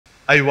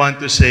I want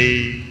to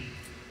say,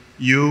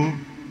 you,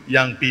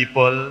 young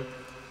people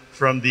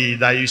from the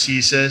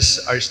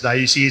dioceses,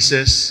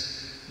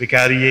 archdioceses,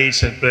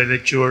 vicariates, and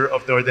prelature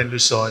of Northern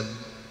Luzon,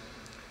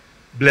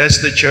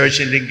 bless the church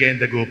in Lingayen,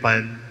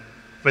 Dagupan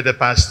for the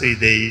past 3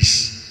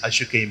 days as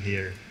you came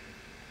here.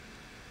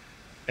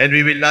 And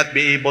we will not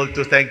be able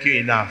to thank you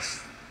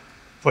enough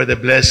for the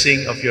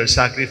blessing of your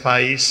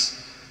sacrifice,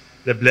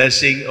 the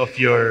blessing of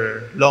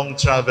your long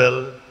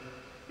travel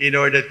in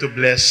order to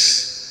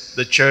bless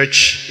the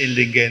church in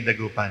Lingayen,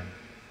 Dagupan.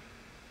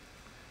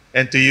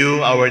 And to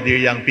you, our dear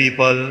young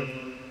people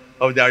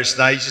of the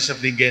Archdiocese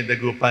of Lingayen,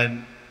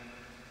 Dagupan,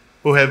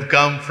 who have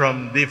come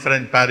from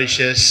different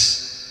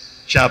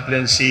parishes,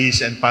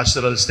 chaplaincies, and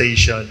pastoral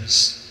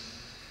stations,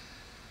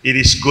 it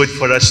is good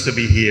for us to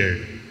be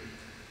here.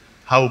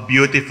 How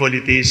beautiful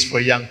it is for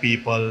young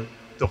people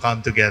to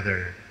come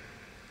together.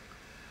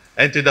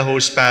 And to the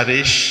host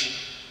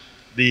parish,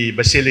 the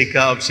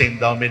Basilica of St.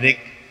 Dominic,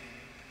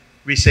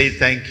 we say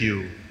thank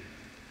you.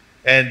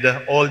 And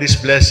all these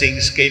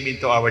blessings came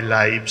into our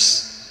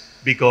lives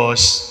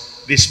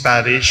because this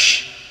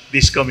parish,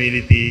 this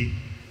community,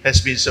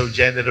 has been so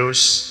generous,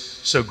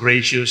 so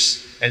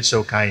gracious, and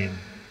so kind.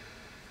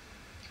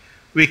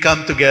 We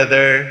come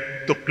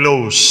together to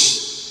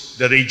close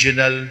the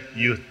Regional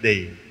Youth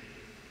Day.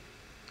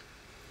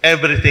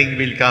 Everything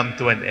will come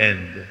to an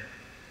end.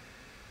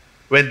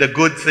 When the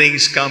good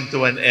things come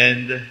to an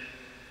end,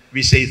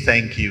 we say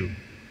thank you.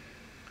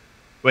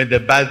 When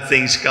the bad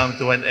things come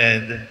to an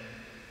end,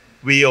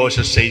 we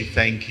also say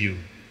thank you.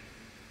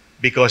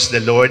 Because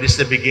the Lord is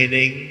the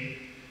beginning,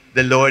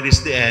 the Lord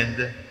is the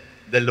end,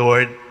 the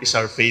Lord is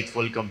our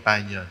faithful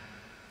companion.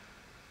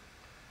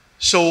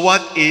 So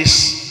what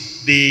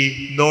is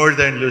the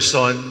Northern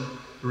Luzon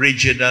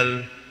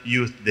Regional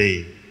Youth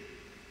Day?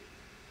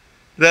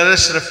 Let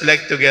us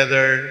reflect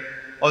together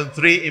on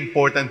 3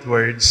 important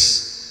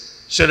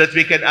words so that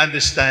we can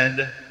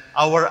understand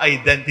our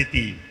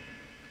identity.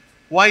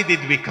 Why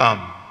did we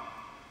come?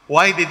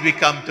 Why did we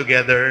come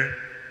together?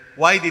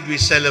 Why did we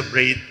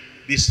celebrate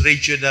this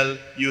Regional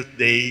Youth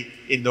Day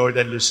in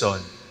Northern Luzon?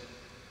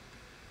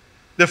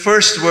 The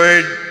first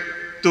word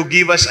to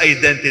give us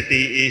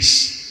identity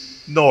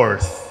is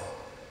North.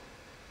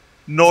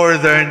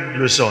 Northern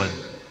Luzon.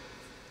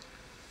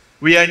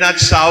 We are not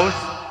South,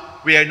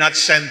 we are not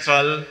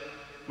Central,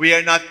 we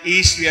are not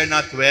East, we are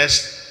not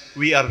West,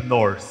 we are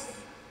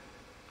North.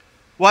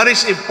 What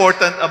is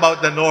important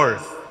about the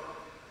North?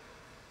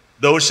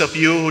 Those of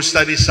you who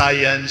study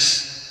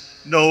science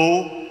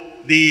know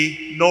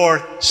the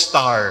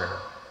Northstar.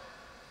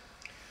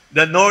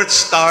 The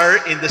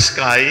Northstar in the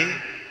sky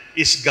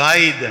is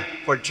guide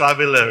for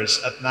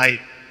travelers at night.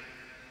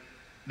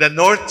 The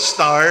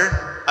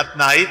Northstar at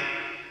night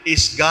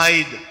is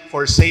guide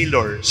for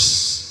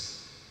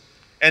sailors.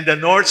 And the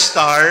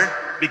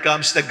Northstar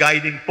becomes the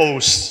guiding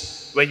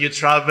post when you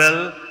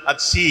travel at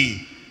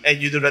sea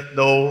and you do not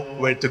know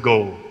where to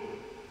go.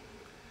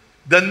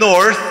 The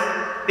North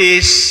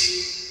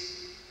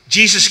is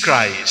Jesus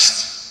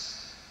Christ.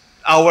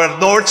 Our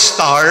North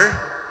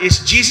Star is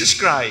Jesus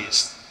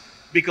Christ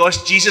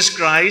because Jesus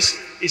Christ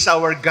is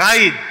our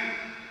guide.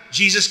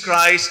 Jesus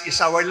Christ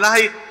is our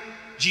light.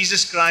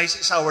 Jesus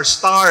Christ is our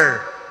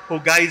star who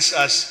guides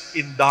us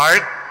in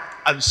dark,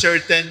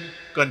 uncertain,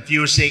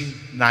 confusing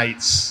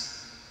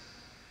nights.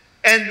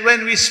 And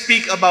when we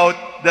speak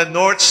about the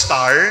North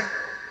Star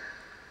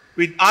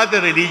with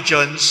other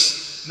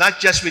religions,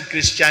 not just with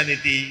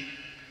Christianity,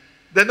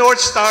 the North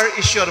Star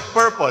is your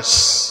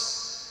purpose.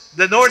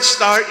 The North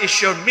Star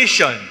is your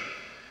mission.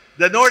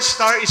 The North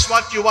Star is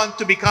what you want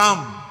to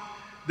become.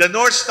 The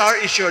North Star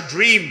is your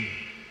dream.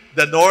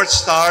 The North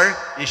Star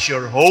is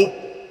your hope.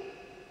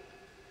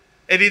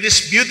 And it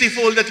is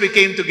beautiful that we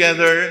came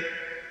together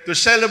to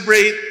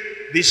celebrate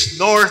this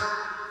North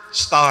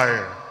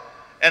Star.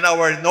 And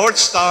our North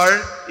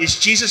Star is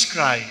Jesus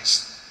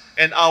Christ.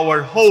 And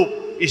our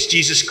hope is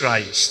Jesus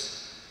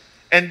Christ.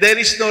 And there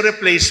is no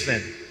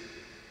replacement.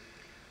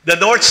 The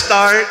North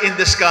Star in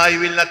the sky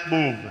will not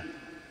move.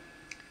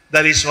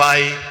 That is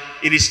why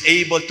it is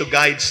able to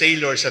guide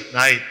sailors at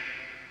night.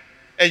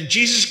 And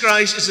Jesus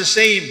Christ is the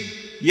same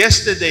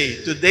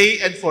yesterday, today,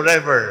 and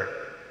forever.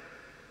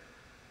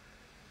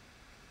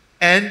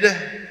 And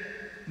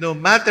no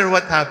matter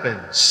what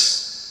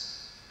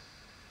happens,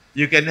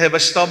 you can have a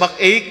stomach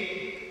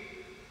ache,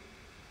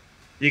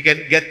 you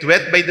can get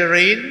wet by the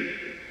rain,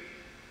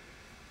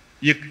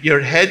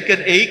 your head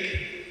can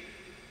ache,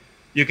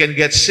 you can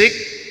get sick,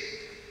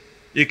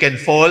 you can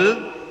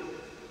fall,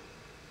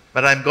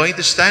 but I'm going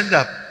to stand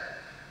up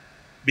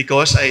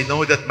because I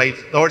know that my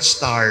North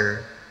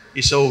Star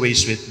is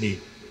always with me.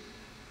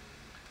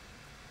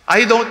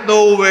 I don't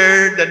know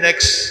where the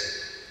next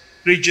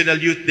Regional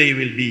Youth Day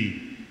will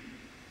be.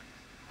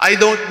 I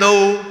don't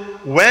know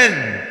when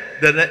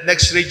the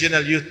next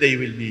Regional Youth Day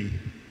will be.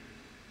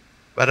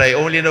 But I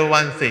only know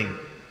one thing.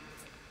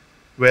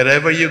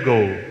 Wherever you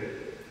go,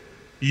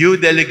 you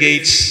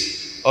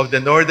delegates of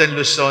the Northern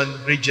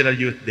Luzon Regional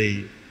Youth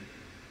Day,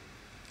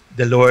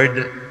 the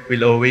Lord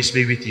will always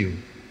be with you.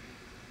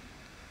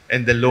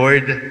 and the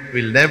Lord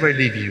will never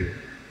leave you.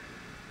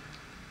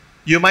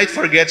 You might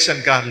forget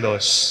San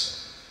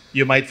Carlos.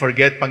 You might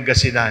forget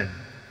Pangasinan.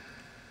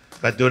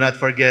 But do not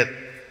forget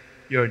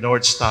your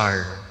North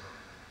Star.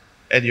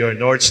 And your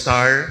North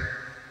Star,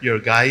 your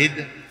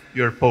guide,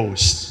 your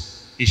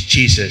post is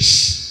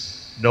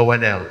Jesus. No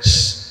one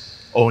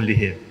else. Only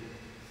Him.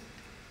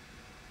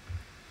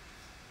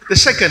 The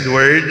second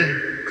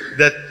word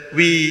that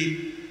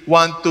we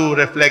want to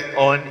reflect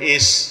on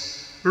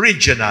is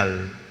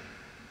regional.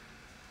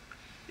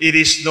 It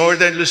is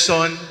Northern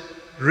Luzon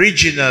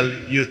Regional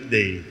Youth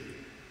Day.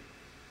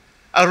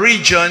 A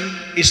region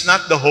is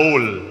not the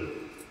whole.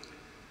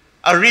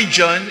 A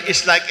region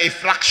is like a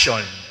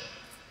fraction.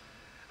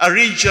 A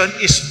region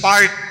is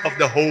part of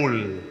the whole.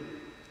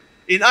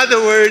 In other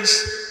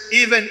words,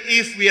 even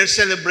if we are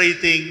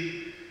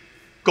celebrating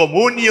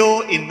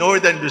Comunio in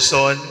Northern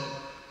Luzon,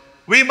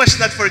 we must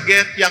not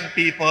forget, young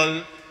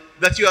people,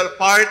 that you are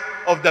part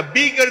of the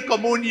bigger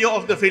Comunio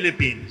of the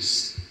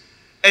Philippines.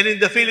 And in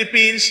the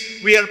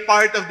Philippines, we are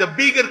part of the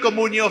bigger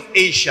Comunio of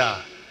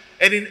Asia.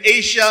 And in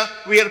Asia,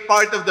 we are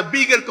part of the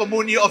bigger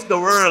Comunio of the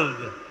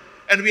world.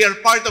 And we are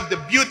part of the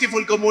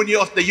beautiful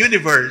Comunio of the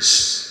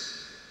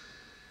universe.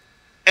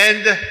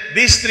 And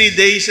these 3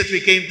 days that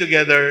we came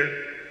together,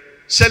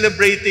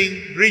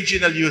 celebrating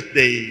Regional Youth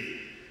Day,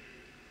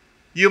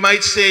 you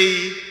might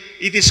say,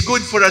 it is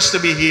good for us to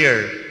be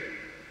here.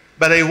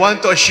 But I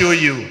want to assure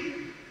you,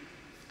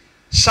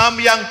 some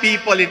young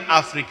people in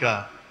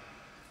Africa,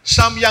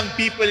 some young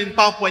people in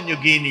Papua New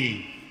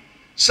Guinea,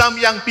 some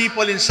young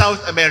people in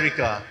South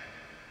America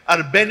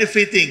are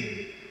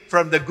benefiting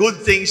from the good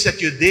things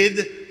that you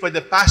did for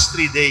the past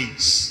 3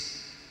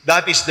 days.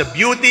 That is the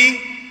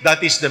beauty,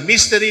 that is the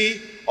mystery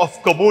of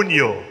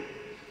Comunio.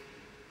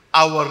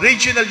 Our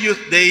Regional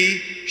Youth Day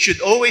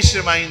should always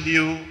remind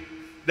you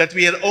that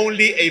we are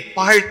only a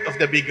part of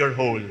the bigger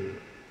whole.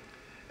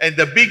 And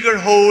the bigger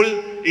whole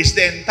is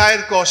the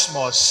entire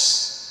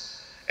cosmos.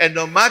 And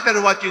no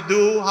matter what you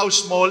do, how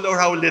small or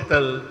how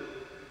little,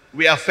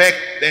 we affect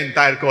the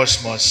entire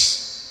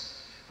cosmos.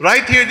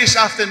 Right here this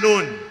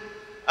afternoon,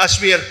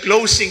 as we are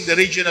closing the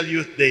Regional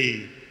Youth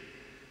Day,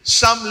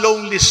 some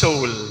lonely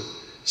soul,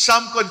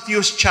 some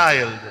confused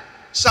child,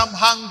 some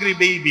hungry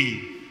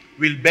baby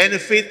will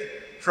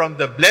benefit from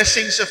the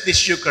blessings of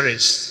this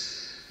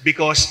Eucharist,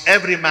 because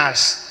every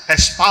Mass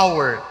has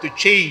power to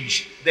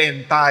change the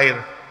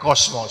entire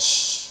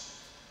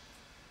cosmos.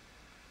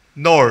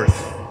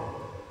 North.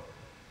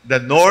 The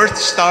North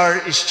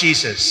Star is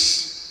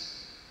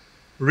Jesus.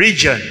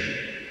 Region.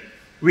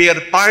 We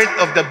are part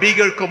of the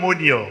bigger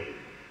Comunio,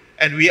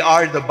 and we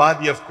are the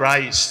body of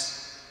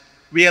Christ.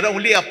 We are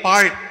only a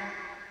part.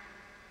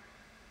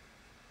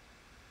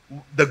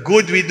 The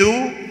good we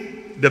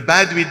do, the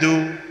bad we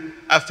do,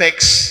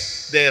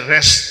 affects the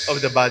rest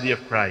of the body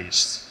of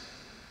Christ.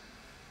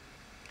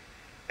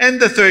 And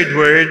the third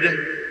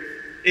word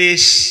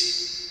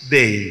is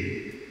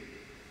day.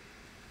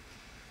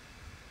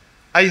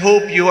 I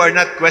hope you are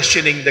not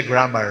questioning the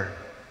grammar.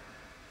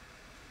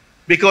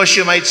 Because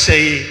you might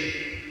say,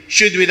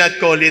 should we not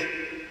call it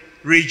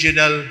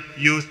Regional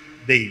Youth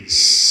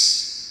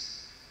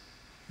Days?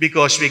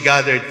 Because we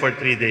gathered for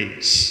 3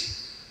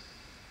 days.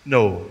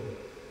 No.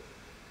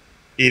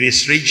 It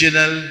is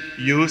Regional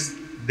Youth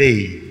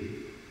Day.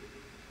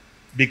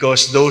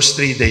 Because those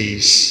 3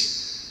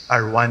 days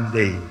are 1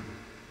 day.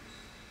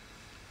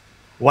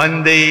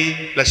 1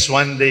 day plus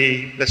 1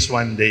 day plus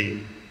 1 day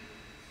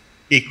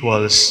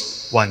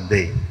equals 1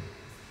 day.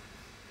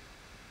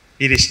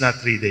 It is not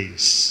 3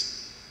 days.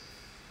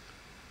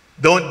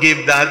 Don't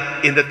give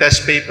that in the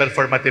test paper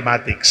for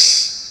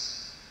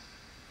mathematics.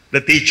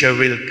 The teacher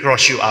will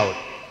cross you out.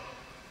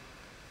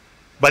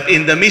 But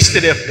in the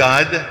mystery of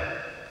God,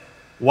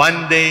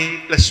 1 day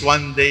plus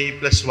 1 day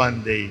plus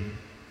 1 day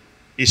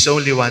is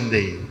only 1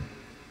 day.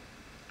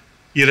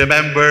 You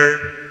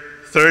remember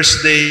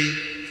Thursday,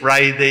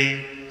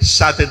 Friday,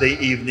 Saturday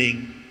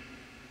evening.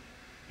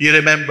 You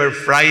remember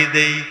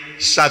Friday,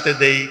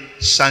 Saturday,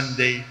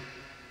 Sunday.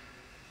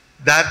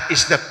 That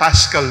is the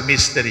Paschal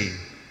mystery.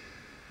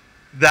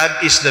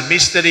 That is the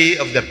mystery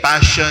of the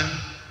passion,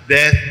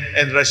 death,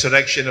 and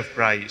resurrection of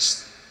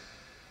Christ.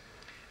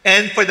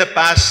 And for the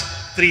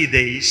past 3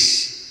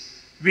 days,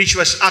 which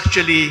was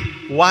actually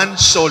one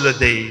solo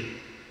day,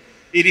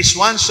 it is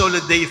one solo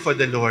day for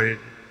the Lord.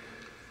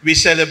 We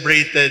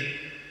celebrated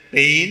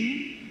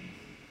pain.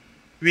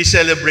 We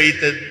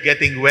celebrated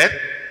getting wet.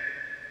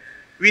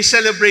 We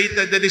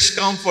celebrated the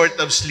discomfort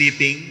of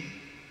sleeping.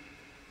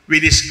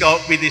 We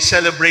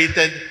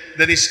celebrated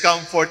the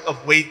discomfort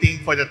of waiting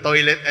for the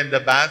toilet and the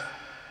bath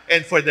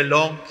and for the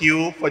long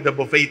queue for the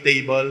buffet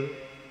table.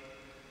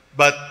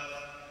 But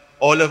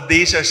all of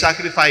these are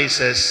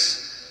sacrifices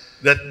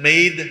that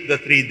made the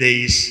 3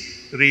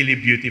 days really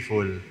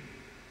beautiful.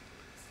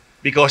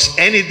 Because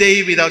any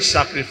day without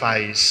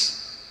sacrifice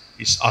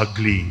is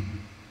ugly.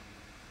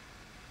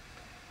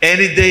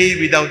 Any day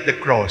without the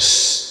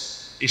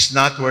cross is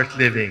not worth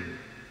living.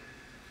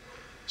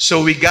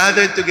 So we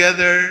gathered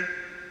together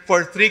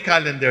for 3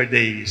 calendar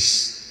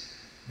days,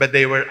 but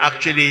they were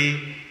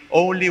actually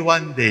only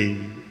one day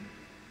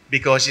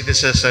because it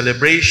is a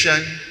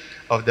celebration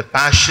of the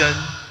passion,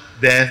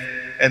 death,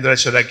 and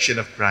resurrection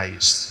of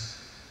Christ.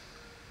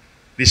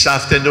 This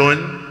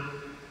afternoon,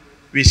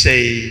 we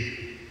say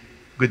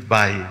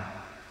goodbye.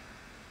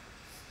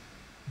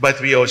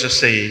 But we also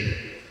say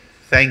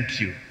thank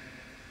you.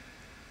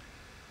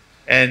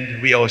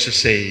 And we also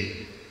say,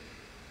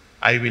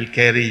 I will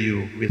carry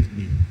you with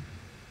me.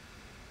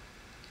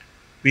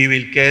 We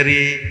will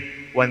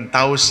carry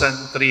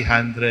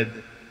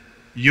 1,300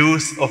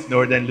 youth of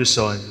Northern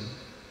Luzon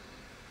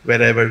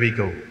wherever we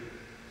go.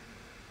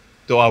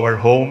 To our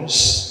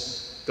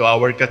homes, to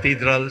our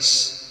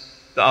cathedrals,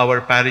 to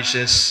our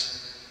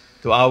parishes,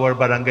 to our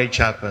barangay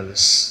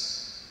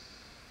chapels.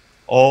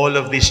 All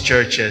of these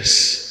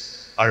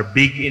churches are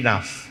big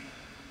enough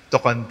to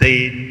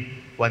contain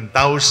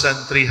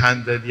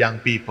 1,300 young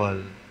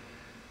people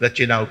that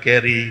you now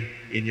carry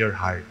in your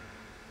heart.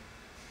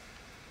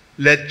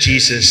 Let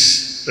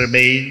Jesus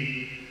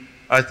remain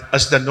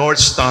as the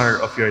Northstar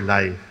of your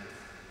life.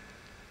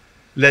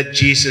 Let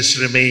Jesus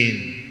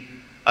remain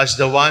as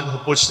the one who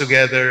puts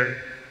together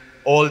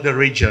all the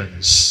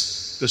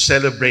regions to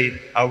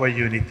celebrate our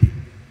unity.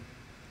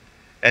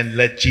 And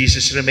let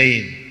Jesus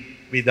remain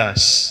with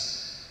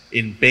us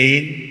in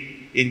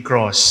pain, in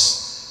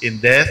cross, in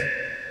death.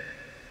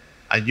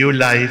 A new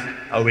life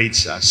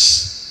awaits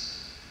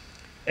us.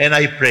 And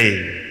I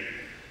pray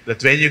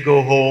that when you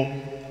go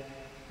home,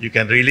 you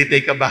can really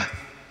take a bath.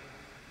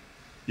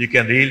 You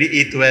can really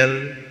eat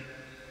well.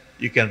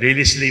 You can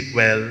really sleep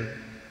well.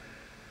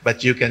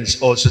 But you can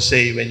also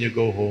say when you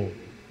go home,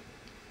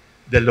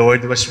 the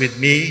Lord was with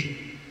me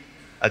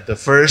at the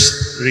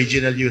first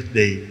Regional Youth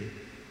Day,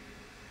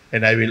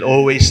 and I will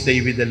always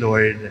stay with the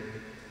Lord,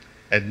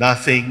 and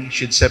nothing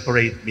should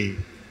separate me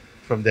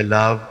from the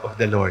love of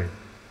the Lord.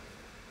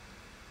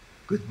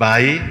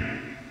 Goodbye.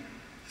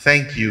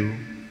 Thank you.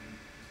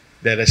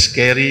 Let us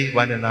carry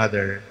one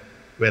another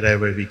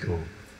wherever we go.